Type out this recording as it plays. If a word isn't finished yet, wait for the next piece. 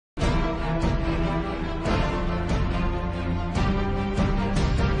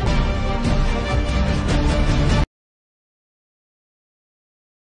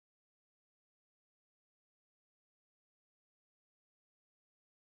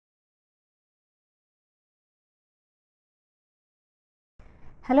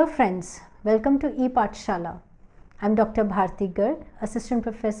Hello friends, welcome to ePathshala. I'm Dr. Bharti Garg, Assistant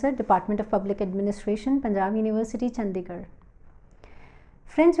Professor, Department of Public Administration, Punjab University, Chandigarh.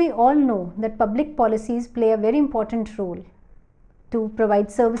 Friends, we all know that public policies play a very important role to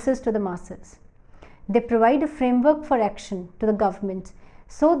provide services to the masses. They provide a framework for action to the government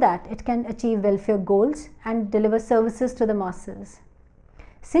so that it can achieve welfare goals and deliver services to the masses.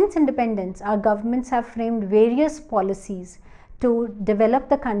 Since independence, our governments have framed various policies to develop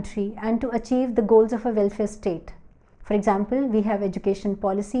the country and to achieve the goals of a welfare state. For example, we have education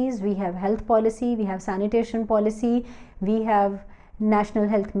policies, we have health policy, we have sanitation policy, we have national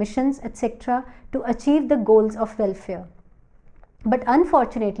health missions, etc. to achieve the goals of welfare. But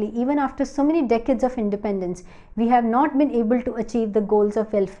unfortunately, even after so many decades of independence, we have not been able to achieve the goals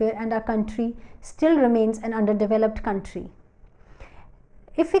of welfare, and our country still remains an underdeveloped country.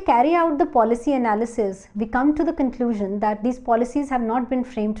 If we carry out the policy analysis, we come to the conclusion that these policies have not been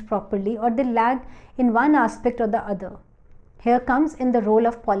framed properly, or they lag in one aspect or the other. Here comes in the role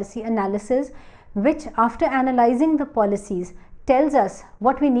of policy analysis, which after analyzing the policies tells us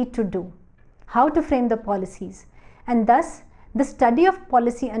what we need to do, how to frame the policies, and thus the study of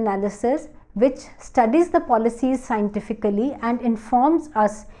policy analysis, which studies the policies scientifically and informs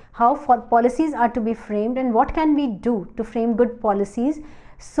us how policies are to be framed and what can we do to frame good policies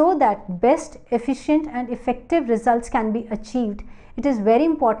so that best, efficient and effective results can be achieved. It is very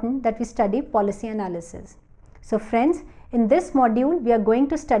important that we study policy analysis. So friends, in this module we are going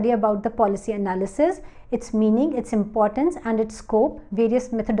to study about the policy analysis, its meaning, its importance and its scope, various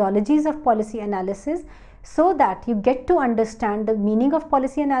methodologies of policy analysis, so that you get to understand the meaning of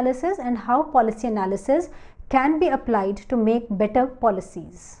policy analysis and how policy analysis can be applied to make better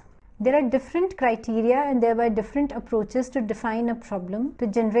policies. There are different criteria and there were different approaches to define a problem, to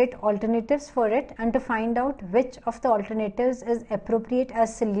generate alternatives for it, and to find out which of the alternatives is appropriate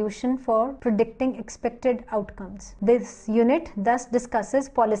as solution for predicting expected outcomes. This unit thus discusses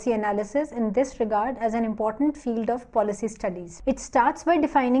policy analysis in this regard as an important field of policy studies. It starts by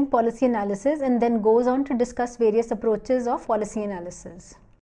defining policy analysis and then goes on to discuss various approaches of policy analysis.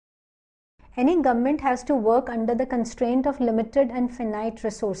 Any government has to work under the constraint of limited and finite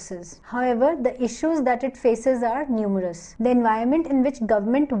resources. However, the issues that it faces are numerous. The environment in which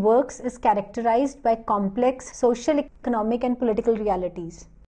government works is characterized by complex social, economic and political realities.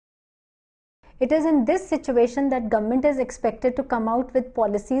 It is in this situation that government is expected to come out with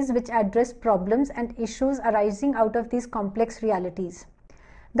policies which address problems and issues arising out of these complex realities.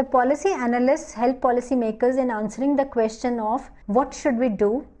 The policy analysts help policymakers in answering the question of what should we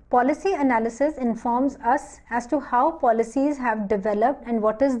do. Policy analysis informs us as to how policies have developed and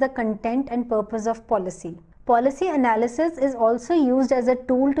what is the content and purpose of policy. Policy analysis is also used as a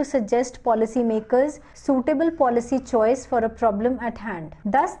tool to suggest policymakers suitable policy choice for a problem at hand.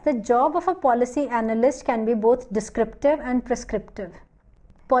 Thus, the job of a policy analyst can be both descriptive and prescriptive.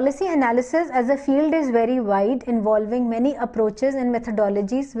 Policy analysis as a field is very wide, involving many approaches and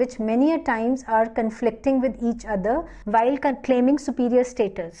methodologies which many a times are conflicting with each other while claiming superior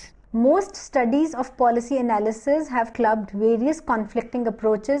status. Most studies of policy analysis have clubbed various conflicting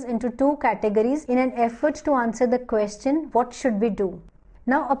approaches into two categories in an effort to answer the question, what should we do?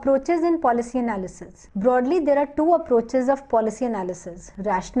 Now, approaches in policy analysis. Broadly, there are two approaches of policy analysis: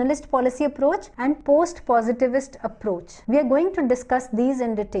 rationalist policy approach and post-positivist approach. We are going to discuss these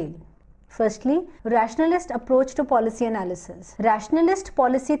in detail. Firstly, rationalist approach to policy analysis. Rationalist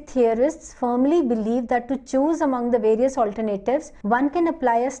policy theorists firmly believe that to choose among the various alternatives, one can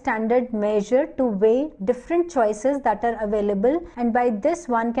apply a standard measure to weigh different choices that are available, and by this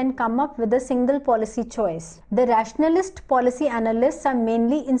one can come up with a single policy choice. The rationalist policy analysts are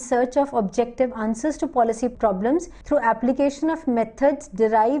mainly in search of objective answers to policy problems through application of methods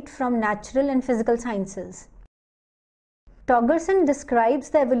derived from natural and physical sciences. Torgerson describes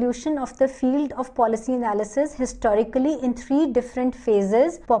the evolution of the field of policy analysis historically in three different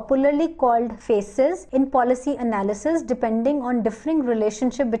phases, popularly called phases, in policy analysis depending on differing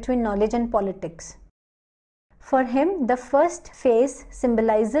relationship between knowledge and politics. For him, the first phase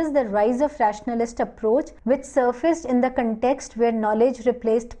symbolizes the rise of rationalist approach, which surfaced in the context where knowledge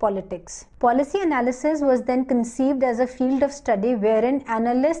replaced politics. Policy analysis was then conceived as a field of study wherein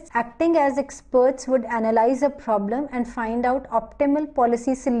analysts acting as experts would analyze a problem and find out optimal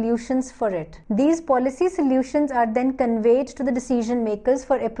policy solutions for it. These policy solutions are then conveyed to the decision makers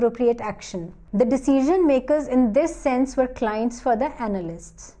for appropriate action. The decision makers in this sense were clients for the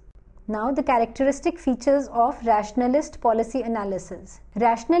analysts. Now, the characteristic features of rationalist policy analysis.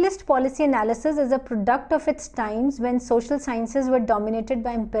 Rationalist policy analysis is a product of its times when social sciences were dominated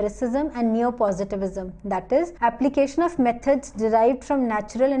by empiricism and neo-positivism, that is, application of methods derived from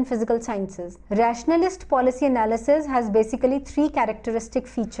natural and physical sciences. Rationalist policy analysis has basically three characteristic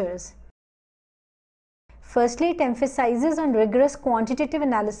features. Firstly, it emphasizes on rigorous quantitative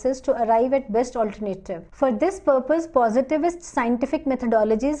analysis to arrive at best alternative. For this purpose, positivist scientific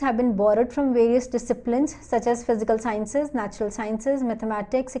methodologies have been borrowed from various disciplines such as physical sciences, natural sciences,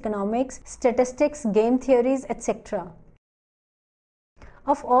 mathematics, economics, statistics, game theories, etc.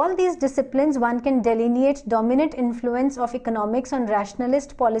 Of all these disciplines, one can delineate dominant influence of economics on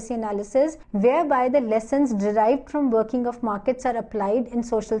rationalist policy analysis, whereby the lessons derived from working of markets are applied in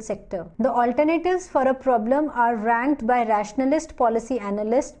social sector. The alternatives for a problem are ranked by rationalist policy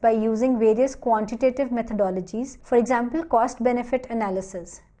analysts by using various quantitative methodologies, for example, cost-benefit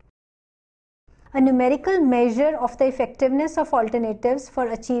analysis. A numerical measure of the effectiveness of alternatives for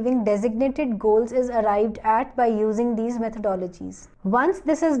achieving designated goals is arrived at by using these methodologies. Once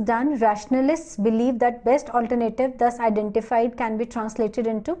this is done, rationalists believe that best alternative thus identified can be translated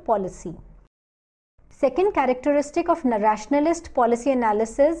into policy. Second characteristic of rationalist policy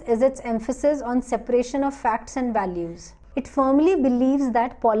analysis is its emphasis on separation of facts and values. It firmly believes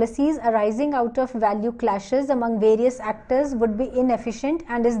that policies arising out of value clashes among various actors would be inefficient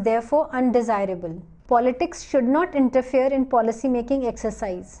and is therefore undesirable. Politics should not interfere in policy-making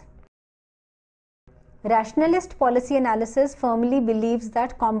exercise. Rationalist policy analysis firmly believes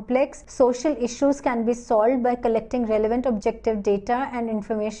that complex social issues can be solved by collecting relevant objective data and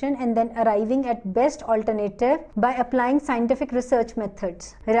information and then arriving at best alternative by applying scientific research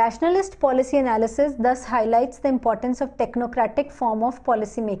methods. Rationalist policy analysis thus highlights the importance of technocratic form of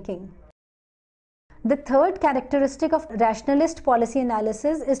policy making. The third characteristic of rationalist policy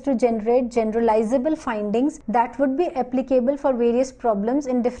analysis is to generate generalizable findings that would be applicable for various problems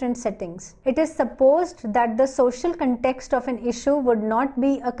in different settings. It is supposed that the social context of an issue would not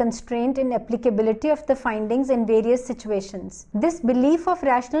be a constraint in applicability of the findings in various situations. This belief of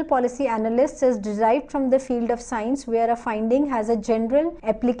rational policy analysts is derived from the field of science, where a finding has a general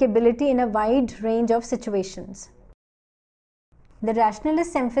applicability in a wide range of situations. The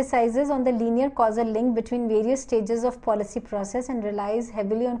rationalist emphasizes on the linear causal link between various stages of policy process and relies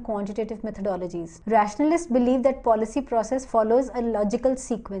heavily on quantitative methodologies. Rationalists believe that policy process follows a logical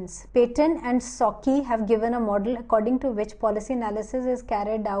sequence. Peyton and Socke have given a model according to which policy analysis is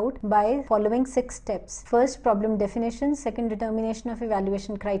carried out by following 6 steps. First, problem definition. Second, determination of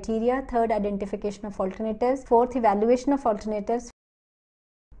evaluation criteria. Third, identification of alternatives. Fourth, evaluation of alternatives.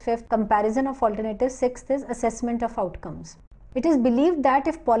 Fifth, comparison of alternatives. Sixth is assessment of outcomes. It is believed that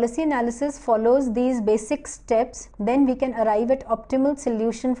if policy analysis follows these basic steps, then we can arrive at optimal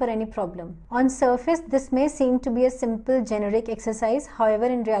solution for any problem. On surface, this may seem to be a simple generic exercise. However,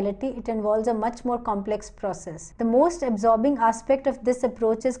 in reality, it involves a much more complex process. The most absorbing aspect of this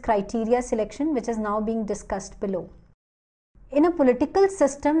approach is criteria selection, which is now being discussed below. In a political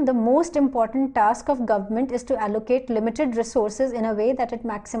system, the most important task of government is to allocate limited resources in a way that it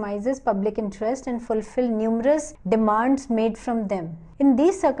maximizes public interest and fulfill numerous demands made from them. In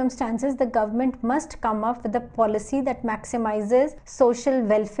these circumstances, the government must come up with a policy that maximizes social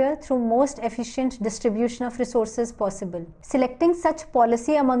welfare through most efficient distribution of resources possible. Selecting such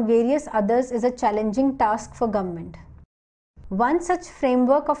policy among various others is a challenging task for government. One such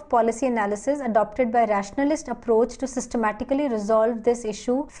framework of policy analysis adopted by rationalist approach to systematically resolve this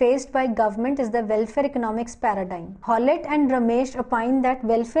issue faced by government is the welfare economics paradigm. Hollett and Ramesh opine that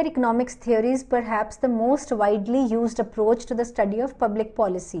welfare economics theory is perhaps the most widely used approach to the study of public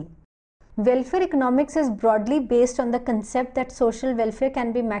policy. Welfare economics is broadly based on the concept that social welfare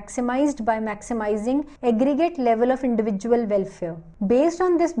can be maximized by maximizing aggregate level of individual welfare. Based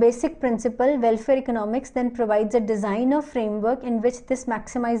on this basic principle, welfare economics then provides a design or framework in which this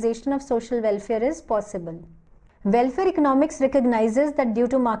maximization of social welfare is possible. Welfare economics recognizes that due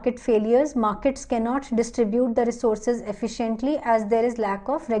to market failures, markets cannot distribute the resources efficiently as there is lack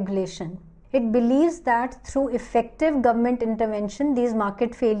of regulation. It believes that through effective government intervention, these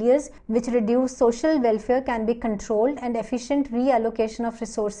market failures, which reduce social welfare, can be controlled and efficient reallocation of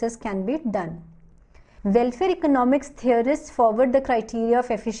resources can be done. Welfare economics theorists forward the criteria of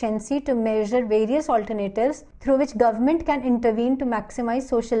efficiency to measure various alternatives through which government can intervene to maximize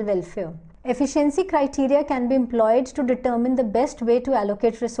social welfare. Efficiency criteria can be employed to determine the best way to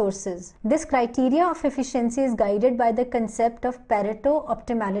allocate resources. This criteria of efficiency is guided by the concept of Pareto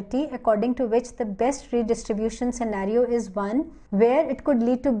optimality, according to which the best redistribution scenario is one where it could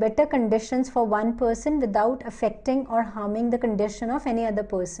lead to better conditions for one person without affecting or harming the condition of any other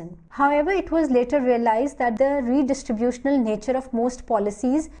person. However, it was later realized that the redistributional nature of most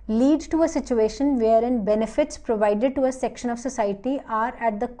policies lead to a situation wherein benefits provided to a section of society are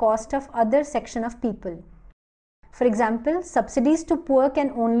at the cost of other section of people. For example, subsidies to poor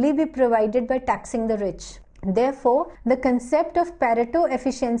can only be provided by taxing the rich. Therefore, the concept of Pareto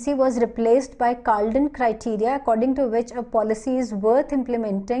efficiency was replaced by Carlton criteria, according to which a policy is worth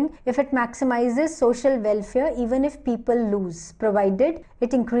implementing if it maximizes social welfare even if people lose, provided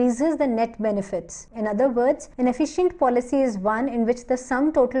it increases the net benefits. In other words, an efficient policy is one in which the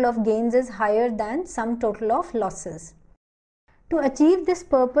sum total of gains is higher than sum total of losses. To achieve this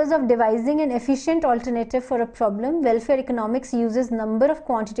purpose of devising an efficient alternative for a problem, welfare economics uses number of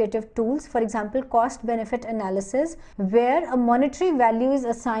quantitative tools, for example, cost-benefit analysis, where a monetary value is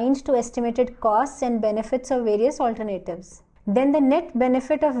assigned to estimated costs and benefits of various alternatives. Then the net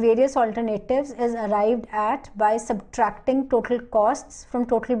benefit of various alternatives is arrived at by subtracting total costs from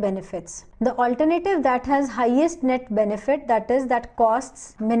total benefits. The alternative that has highest net benefit, that is, that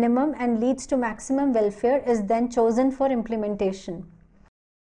costs minimum and leads to maximum welfare, is then chosen for implementation.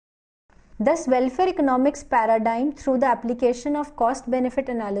 Thus, welfare economics paradigm through the application of cost-benefit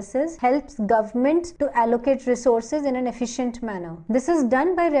analysis helps government to allocate resources in an efficient manner. This is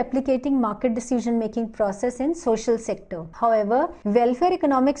done by replicating market decision-making process in social sector. However, welfare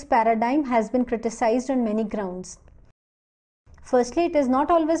economics paradigm has been criticized on many grounds. Firstly, it is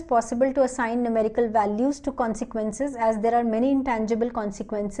not always possible to assign numerical values to consequences, as there are many intangible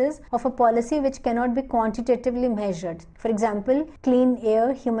consequences of a policy which cannot be quantitatively measured. For example, clean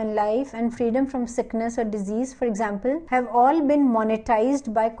air, human life, and freedom from sickness or disease, for example, have all been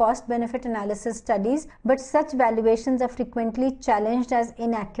monetized by cost-benefit analysis studies, but such valuations are frequently challenged as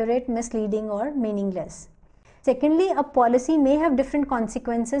inaccurate, misleading, or meaningless. Secondly, a policy may have different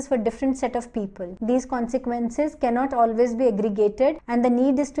consequences for different set of people. These consequences cannot always be aggregated, and the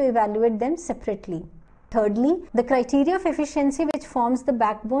need is to evaluate them separately. Thirdly, the criteria of efficiency, which forms the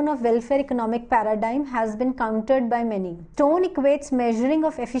backbone of welfare economic paradigm, has been countered by many. Stone equates measuring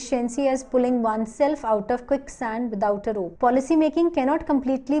of efficiency as pulling oneself out of quicksand without a rope. Policy making cannot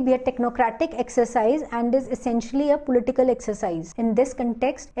completely be a technocratic exercise and is essentially a political exercise. In this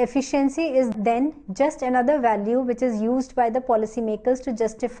context, efficiency is then just another value which is used by the policymakers to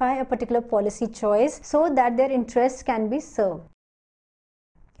justify a particular policy choice so that their interests can be served.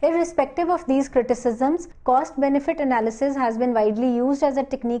 Irrespective of these criticisms, cost-benefit analysis has been widely used as a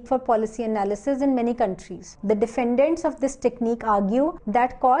technique for policy analysis in many countries. The defendants of this technique argue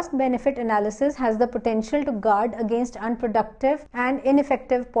that cost-benefit analysis has the potential to guard against unproductive and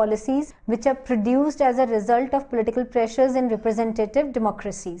ineffective policies which are produced as a result of political pressures in representative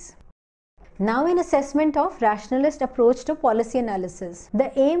democracies. Now, in assessment of rationalist approach to policy analysis.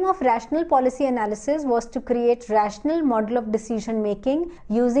 The aim of rational policy analysis was to create rational model of decision making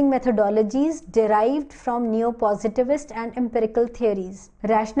using methodologies derived from neo-positivist and empirical theories.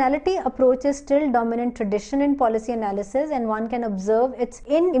 Rationality approach is still dominant tradition in policy analysis, and one can observe its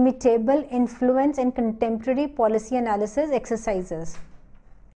inimitable influence in contemporary policy analysis exercises.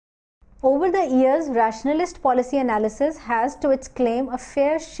 Over the years, rationalist policy analysis has to its claim a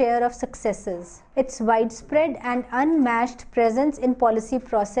fair share of successes. Its widespread and unmatched presence in policy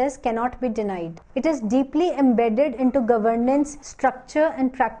process cannot be denied. It is deeply embedded into governance, structure,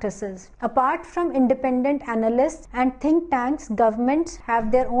 and practices. Apart from independent analysts and think tanks, governments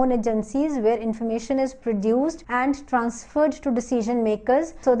have their own agencies where information is produced and transferred to decision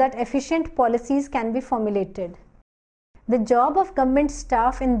makers so that efficient policies can be formulated. The job of government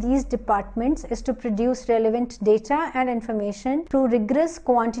staff in these departments is to produce relevant data and information through rigorous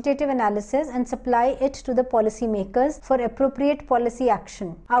quantitative analysis and supply it to the policymakers for appropriate policy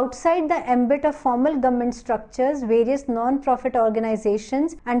action. Outside the ambit of formal government structures, various non-profit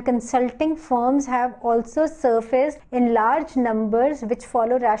organizations and consulting firms have also surfaced in large numbers which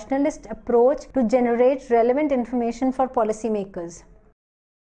follow rationalist approach to generate relevant information for policymakers.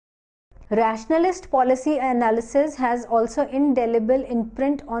 Rationalist policy analysis has also indelible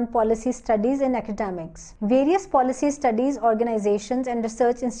imprint on policy studies in academics. Various policy studies organizations and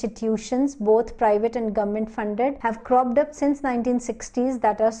research institutions, both private and government funded, have cropped up since 1960s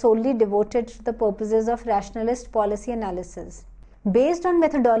that are solely devoted to the purposes of rationalist policy analysis. Based on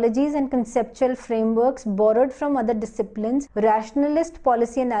methodologies and conceptual frameworks borrowed from other disciplines, rationalist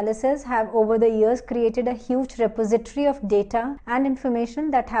policy analyses have over the years created a huge repository of data and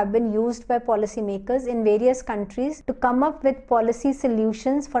information that have been used by policymakers in various countries to come up with policy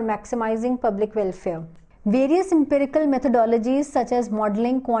solutions for maximizing public welfare. Various empirical methodologies such as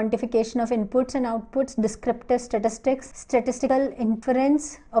modeling, quantification of inputs and outputs, descriptive statistics, statistical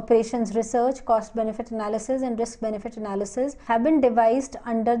inference, operations research, cost-benefit analysis, and risk-benefit analysis have been devised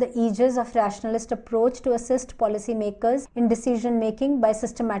under the aegis of rationalist approach to assist policymakers in decision-making by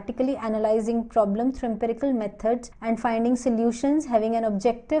systematically analyzing problems through empirical methods and finding solutions having an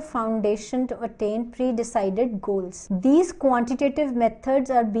objective foundation to attain pre-decided goals. These quantitative methods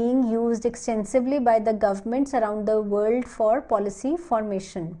are being used extensively by the governments around the world for policy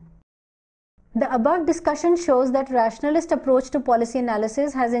formation. The above discussion shows that rationalist approach to policy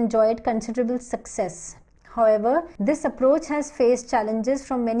analysis has enjoyed considerable success. However, this approach has faced challenges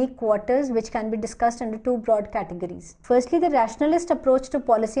from many quarters which can be discussed under two broad categories. Firstly, the rationalist approach to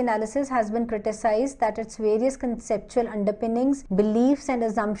policy analysis has been criticized that its various conceptual underpinnings, beliefs and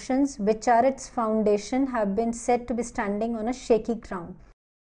assumptions which are its foundation have been said to be standing on a shaky ground.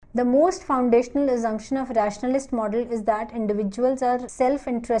 The most foundational assumption of rationalist model is that individuals are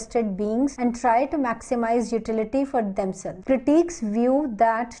self-interested beings and try to maximize utility for themselves. Critics view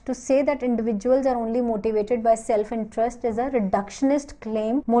that to say that individuals are only motivated by self-interest is a reductionist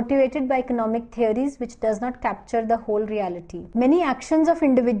claim motivated by economic theories which does not capture the whole reality. Many actions of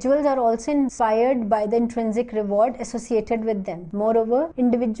individuals are also inspired by the intrinsic reward associated with them. Moreover,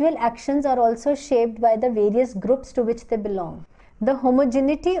 individual actions are also shaped by the various groups to which they belong. The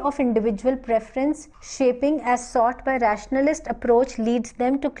homogeneity of individual preference shaping as sought by rationalist approach leads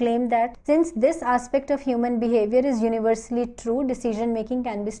them to claim that since this aspect of human behavior is universally true, decision making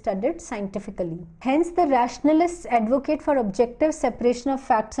can be studied scientifically. Hence, the rationalists advocate for objective separation of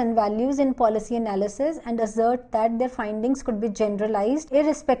facts and values in policy analysis and assert that their findings could be generalized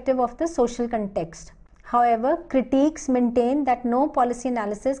irrespective of the social context. However, critics maintain that no policy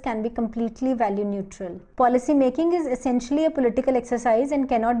analysis can be completely value neutral. Policy making is essentially a political exercise and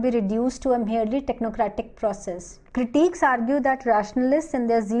cannot be reduced to a merely technocratic process. Critics argue that rationalists in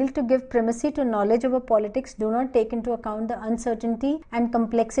their zeal to give primacy to knowledge over politics do not take into account the uncertainty and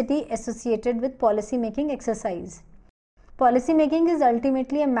complexity associated with policy making exercise. Policy making is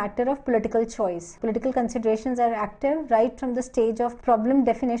ultimately a matter of political choice. Political considerations are active right from the stage of problem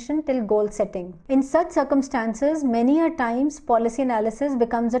definition till goal setting. In such circumstances, many a times policy analysis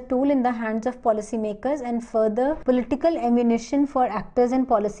becomes a tool in the hands of policymakers and further political ammunition for actors in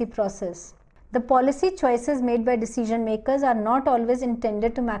policy process. The policy choices made by decision makers are not always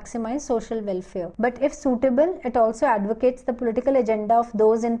intended to maximize social welfare, but if suitable, it also advocates the political agenda of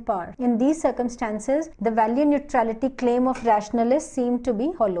those in power. In these circumstances, the value neutrality claim of rationalists seems to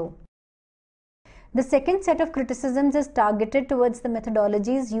be hollow. The second set of criticisms is targeted towards the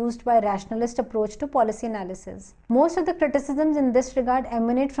methodologies used by rationalist approach to policy analysis. Most of the criticisms in this regard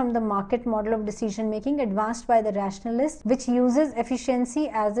emanate from the market model of decision making advanced by the rationalists, which uses efficiency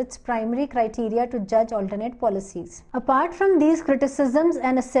as its primary criteria to judge alternate policies. Apart from these criticisms,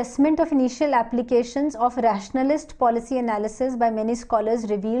 an assessment of initial applications of rationalist policy analysis by many scholars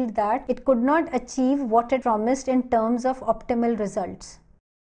revealed that it could not achieve what it promised in terms of optimal results.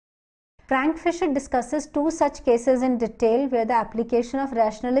 Frank Fisher discusses two such cases in detail where the application of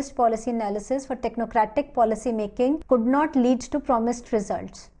rationalist policy analysis for technocratic policy making could not lead to promised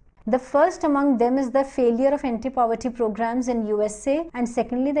results. The first among them is the failure of anti-poverty programs in USA, and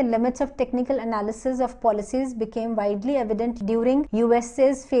secondly, the limits of technical analysis of policies became widely evident during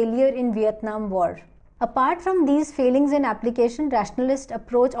USA's failure in Vietnam War. Apart from these failings in application, rationalist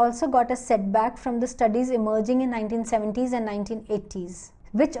approach also got a setback from the studies emerging in 1970s and 1980s.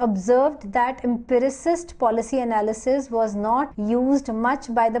 Which observed that empiricist policy analysis was not used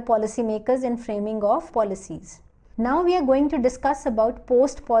much by the policymakers in framing of policies. Now we are going to discuss about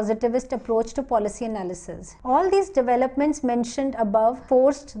post-positivist approach to policy analysis. All these developments mentioned above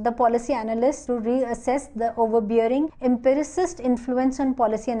forced the policy analysts to reassess the overbearing empiricist influence on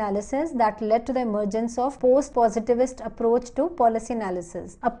policy analysis that led to the emergence of post-positivist approach to policy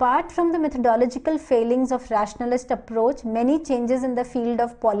analysis. Apart from the methodological failings of rationalist approach, many changes in the field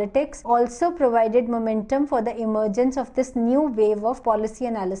of politics also provided momentum for the emergence of this new wave of policy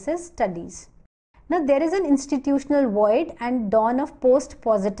analysis studies. Now, there is an institutional void and dawn of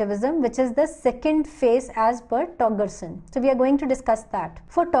post-positivism, which is the second phase as per Torgerson. So, we are going to discuss that.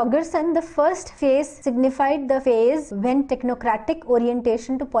 For Torgerson, the first phase signified the phase when technocratic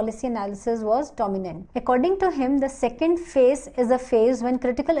orientation to policy analysis was dominant. According to him, the second phase is a phase when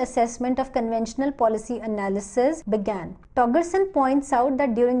critical assessment of conventional policy analysis began. Torgerson points out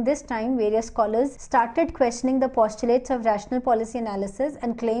that during this time, various scholars started questioning the postulates of rational policy analysis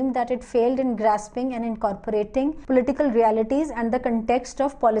and claimed that it failed in grasping and incorporating political realities and the context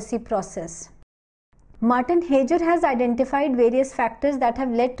of policy process. Martin Heger has identified various factors that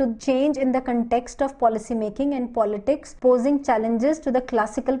have led to change in the context of policy making and politics, posing challenges to the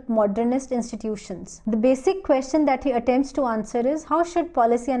classical modernist institutions. The basic question that he attempts to answer is, how should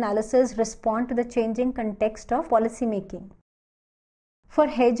policy analysis respond to the changing context of policy making? For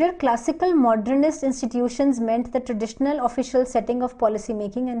Heger, classical modernist institutions meant the traditional official setting of policy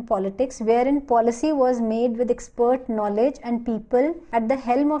making and politics, wherein policy was made with expert knowledge and people at the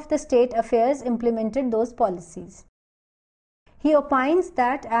helm of the state affairs implemented those policies. He opines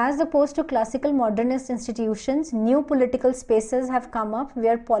that, as opposed to classical modernist institutions, new political spaces have come up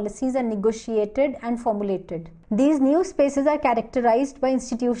where policies are negotiated and formulated. These new spaces are characterized by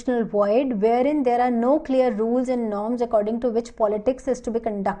institutional void, wherein there are no clear rules and norms according to which politics is to be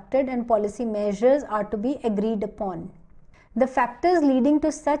conducted and policy measures are to be agreed upon. The factors leading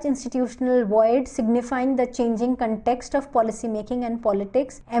to such institutional void, signifying the changing context of policy making and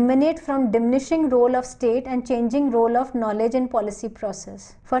politics, emanate from diminishing role of state and changing role of knowledge in policy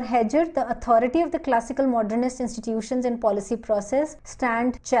process. For Heger, the authority of the classical modernist institutions in policy process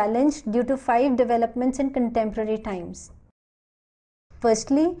stand challenged due to 5 developments in contemporary times.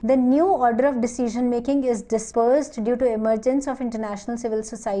 Firstly, the new order of decision-making is dispersed due to emergence of international civil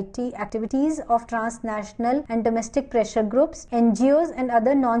society activities of transnational and domestic pressure groups, NGOs and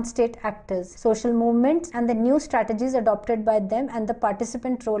other non-state actors, social movements and the new strategies adopted by them and the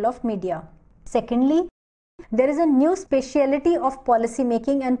participant role of media. Secondly, there is a new speciality of policy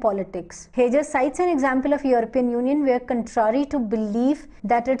making and politics. Heger cites an example of European Union where, contrary to belief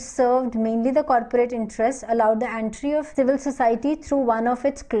that it served mainly the corporate interests, allowed the entry of civil society through one of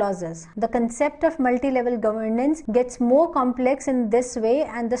its clauses. The concept of multi-level governance gets more complex in this way,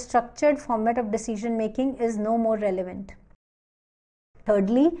 and the structured format of decision making is no more relevant.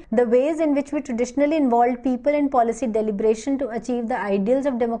 Thirdly, the ways in which we traditionally involved people in policy deliberation to achieve the ideals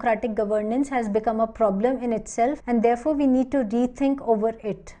of democratic governance has become a problem in itself, and therefore we need to rethink over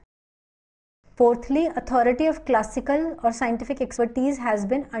it. Fourthly, authority of classical or scientific expertise has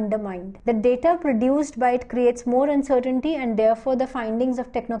been undermined. The data produced by it creates more uncertainty, and therefore the findings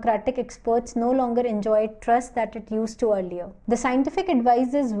of technocratic experts no longer enjoy trust that it used to earlier. The scientific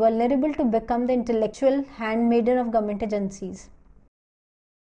advice is vulnerable to become the intellectual handmaiden of government agencies.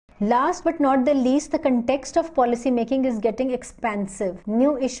 Last but not the least, the context of policy making is getting expansive.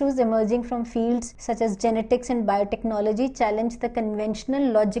 New issues emerging from fields such as genetics and biotechnology challenge the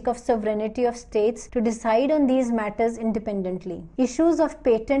conventional logic of sovereignty of states to decide on these matters independently. Issues of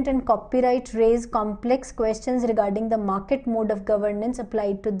patent and copyright raise complex questions regarding the market mode of governance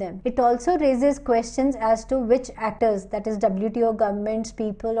applied to them. It also raises questions as to which actors, that is WTO, governments,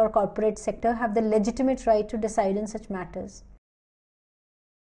 people or corporate sector, have the legitimate right to decide on such matters.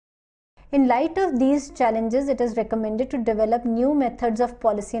 In light of these challenges, it is recommended to develop new methods of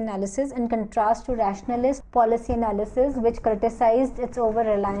policy analysis in contrast to rationalist policy analysis, which criticized its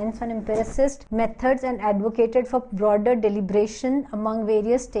over-reliance on empiricist methods and advocated for broader deliberation among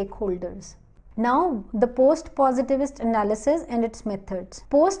various stakeholders. Now, the post-positivist analysis and its methods.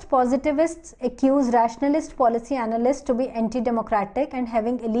 Post-positivists accuse rationalist policy analysts to be anti-democratic and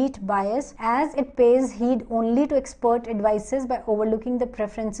having elite bias, as it pays heed only to expert advices by overlooking the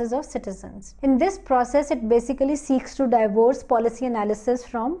preferences of citizens. In this process, it basically seeks to divorce policy analysis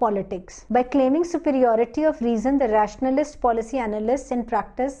from politics. By claiming superiority of reason, the rationalist policy analysts in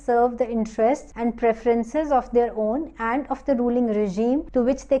practice serve the interests and preferences of their own and of the ruling regime, to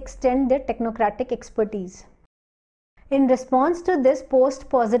which they extend their technocratic expertise. In response to this,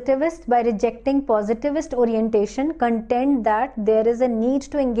 post-positivists, by rejecting positivist orientation, contend that there is a need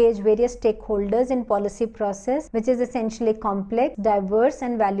to engage various stakeholders in policy process, which is essentially complex, diverse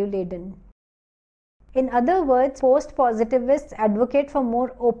and value-laden. In other words, post-positivists advocate for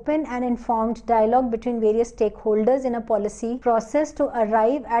more open and informed dialogue between various stakeholders in a policy process to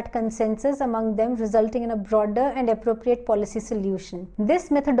arrive at consensus among them, resulting in a broader and appropriate policy solution. This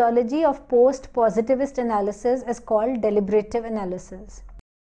methodology of post-positivist analysis is called deliberative analysis.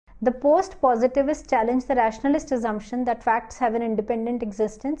 The post-positivists challenge the rationalist assumption that facts have an independent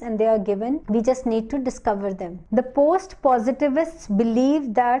existence and they are given, we just need to discover them. The post-positivists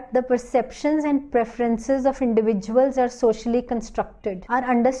believe that the perceptions and preferences of individuals are socially constructed. Our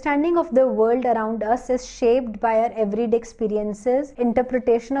understanding of the world around us is shaped by our everyday experiences,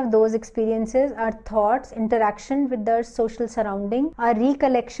 interpretation of those experiences, our thoughts, interaction with our social surrounding, our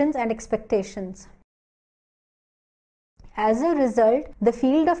recollections and expectations. As a result, the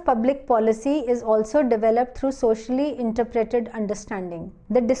field of public policy is also developed through socially interpreted understanding.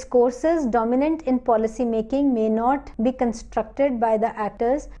 The discourses dominant in policy making may not be constructed by the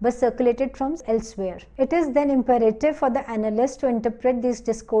actors but circulated from elsewhere. It is then imperative for the analyst to interpret these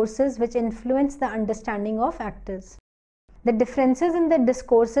discourses which influence the understanding of actors. The differences in the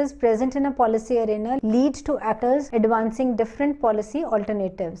discourses present in a policy arena lead to actors advancing different policy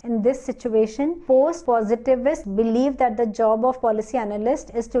alternatives. In this situation, post-positivists believe that the job of policy analyst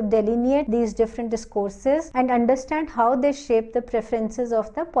is to delineate these different discourses and understand how they shape the preferences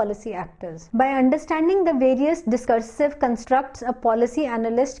of the policy actors. By understanding the various discursive constructs, a policy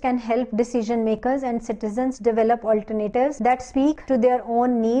analyst can help decision makers and citizens develop alternatives that speak to their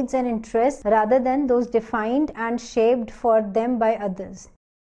own needs and interests rather than those defined and shaped for them by others.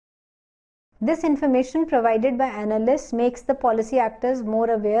 This information provided by analysts makes the policy actors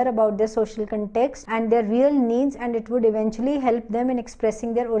more aware about their social context and their real needs, and it would eventually help them in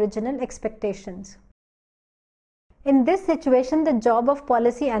expressing their original expectations. In this situation, the job of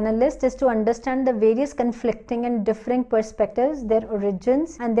policy analyst is to understand the various conflicting and differing perspectives, their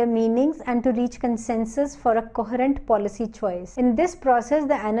origins and their meanings, and to reach consensus for a coherent policy choice. In this process,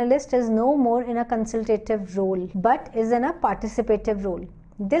 the analyst is no more in a consultative role, but is in a participative role.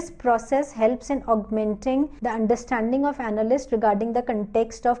 This process helps in augmenting the understanding of analysts regarding the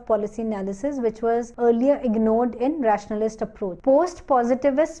context of policy analysis, which was earlier ignored in rationalist approach.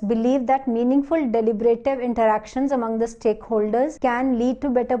 Post-positivists believe that meaningful deliberative interactions among the stakeholders can lead to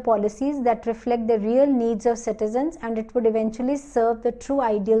better policies that reflect the real needs of citizens, and it would eventually serve the true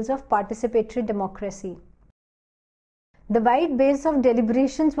ideals of participatory democracy. The wide base of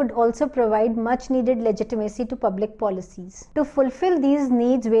deliberations would also provide much needed legitimacy to public policies. To fulfill these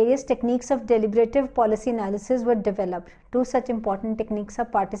needs, various techniques of deliberative policy analysis were developed. Two such important techniques are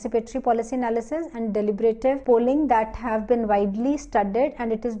participatory policy analysis and deliberative polling that have been widely studied,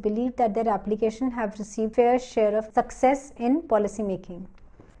 and it is believed that their application have received fair share of success in policy making.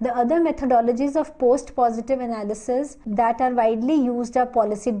 The other methodologies of post-positive analysis that are widely used are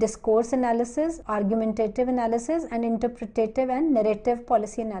policy discourse analysis, argumentative analysis, and interpretative and narrative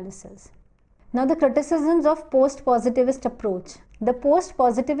policy analysis. Now, the criticisms of post-positivist approach. The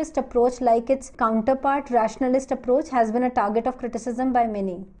post-positivist approach, like its counterpart rationalist approach, has been a target of criticism by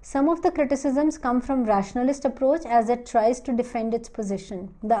many. Some of the criticisms come from rationalist approach as it tries to defend its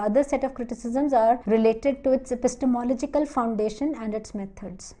position. The other set of criticisms are related to its epistemological foundation and its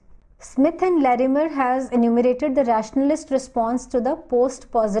methods. Smith and Larimer has enumerated the rationalist response to the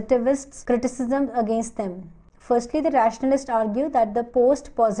post-positivists' criticism against them. Firstly, the rationalists argue that the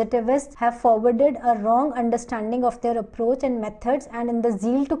post-positivists have forwarded a wrong understanding of their approach and methods, and in the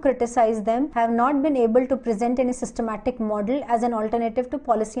zeal to criticize them, have not been able to present any systematic model as an alternative to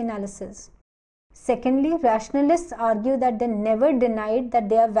policy analysis. Secondly, rationalists argue that they never denied that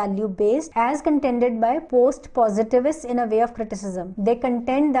they are value-based as contended by post-positivists in a way of criticism. They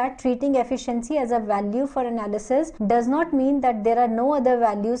contend that treating efficiency as a value for analysis does not mean that there are no other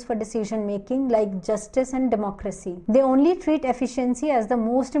values for decision-making like justice and democracy. They only treat efficiency as the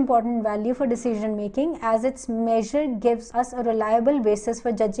most important value for decision-making, as its measure gives us a reliable basis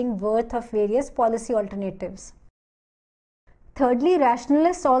for judging worth of various policy alternatives. Thirdly,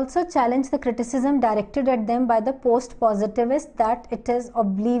 rationalists also challenge the criticism directed at them by the post-positivists that it is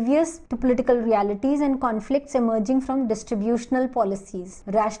oblivious to political realities and conflicts emerging from distributional policies.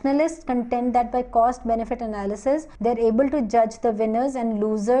 Rationalists contend that by cost-benefit analysis, they are able to judge the winners and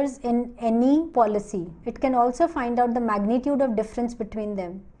losers in any policy. It can also find out the magnitude of difference between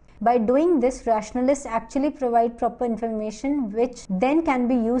them. By doing this, rationalists actually provide proper information which then can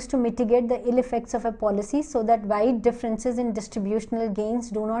be used to mitigate the ill effects of a policy so that wide differences in distributional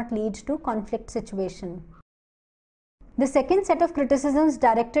gains do not lead to conflict situation. The second set of criticisms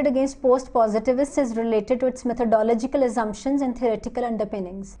directed against post-positivists is related to its methodological assumptions and theoretical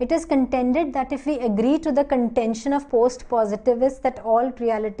underpinnings. It is contended that if we agree to the contention of post-positivists that all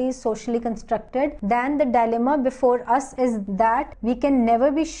reality is socially constructed, then the dilemma before us is that we can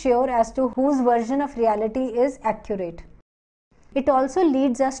never be sure as to whose version of reality is accurate. It also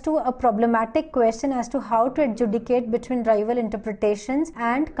leads us to a problematic question as to how to adjudicate between rival interpretations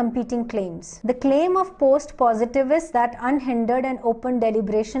and competing claims. The claim of post-positivists that unhindered and open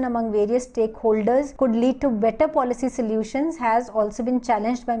deliberation among various stakeholders could lead to better policy solutions has also been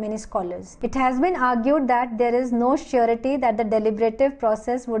challenged by many scholars. It has been argued that there is no surety that the deliberative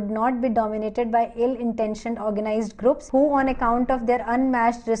process would not be dominated by ill-intentioned organized groups who, on account of their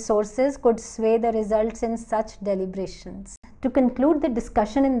unmatched resources, could sway the results in such deliberations. To conclude the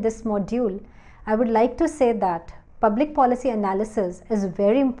discussion in this module, I would like to say that public policy analysis is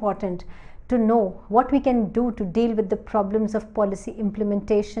very important to know what we can do to deal with the problems of policy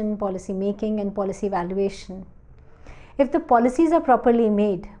implementation, policy making, and policy evaluation. If the policies are properly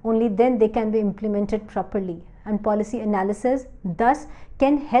made, only then they can be implemented properly, and policy analysis thus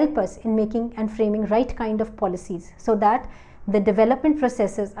can help us in making and framing right kind of policies so that the development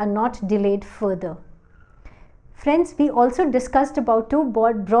processes are not delayed further. Friends, we also discussed about two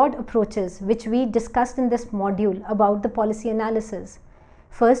broad approaches which we discussed in this module about the policy analysis.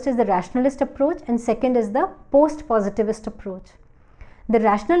 First is the rationalist approach and second is the post-positivist approach. The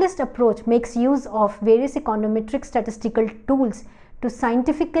rationalist approach makes use of various econometric statistical tools to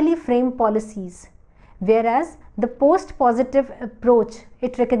scientifically frame policies, whereas the post-positive approach,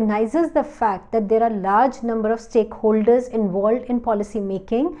 it recognizes the fact that there are large number of stakeholders involved in policy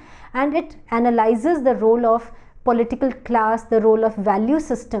making, and it analyzes the role of political class, the role of value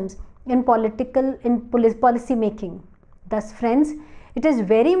systems in policy making. Thus, friends, it is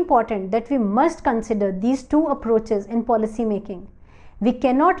very important that we must consider these two approaches in policy making. We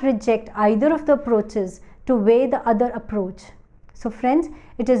cannot reject either of the approaches to weigh the other approach. So friends,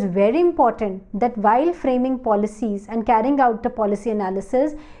 it is very important that while framing policies and carrying out the policy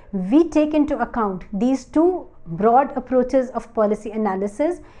analysis, we take into account these two broad approaches of policy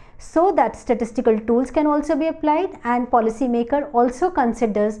analysis so that statistical tools can also be applied and policymaker also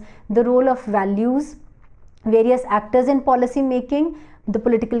considers the role of values, various actors in policy making, the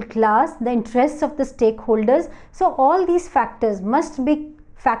political class, the interests of the stakeholders. So all these factors must be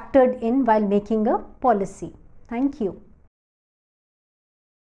factored in while making a policy. Thank you.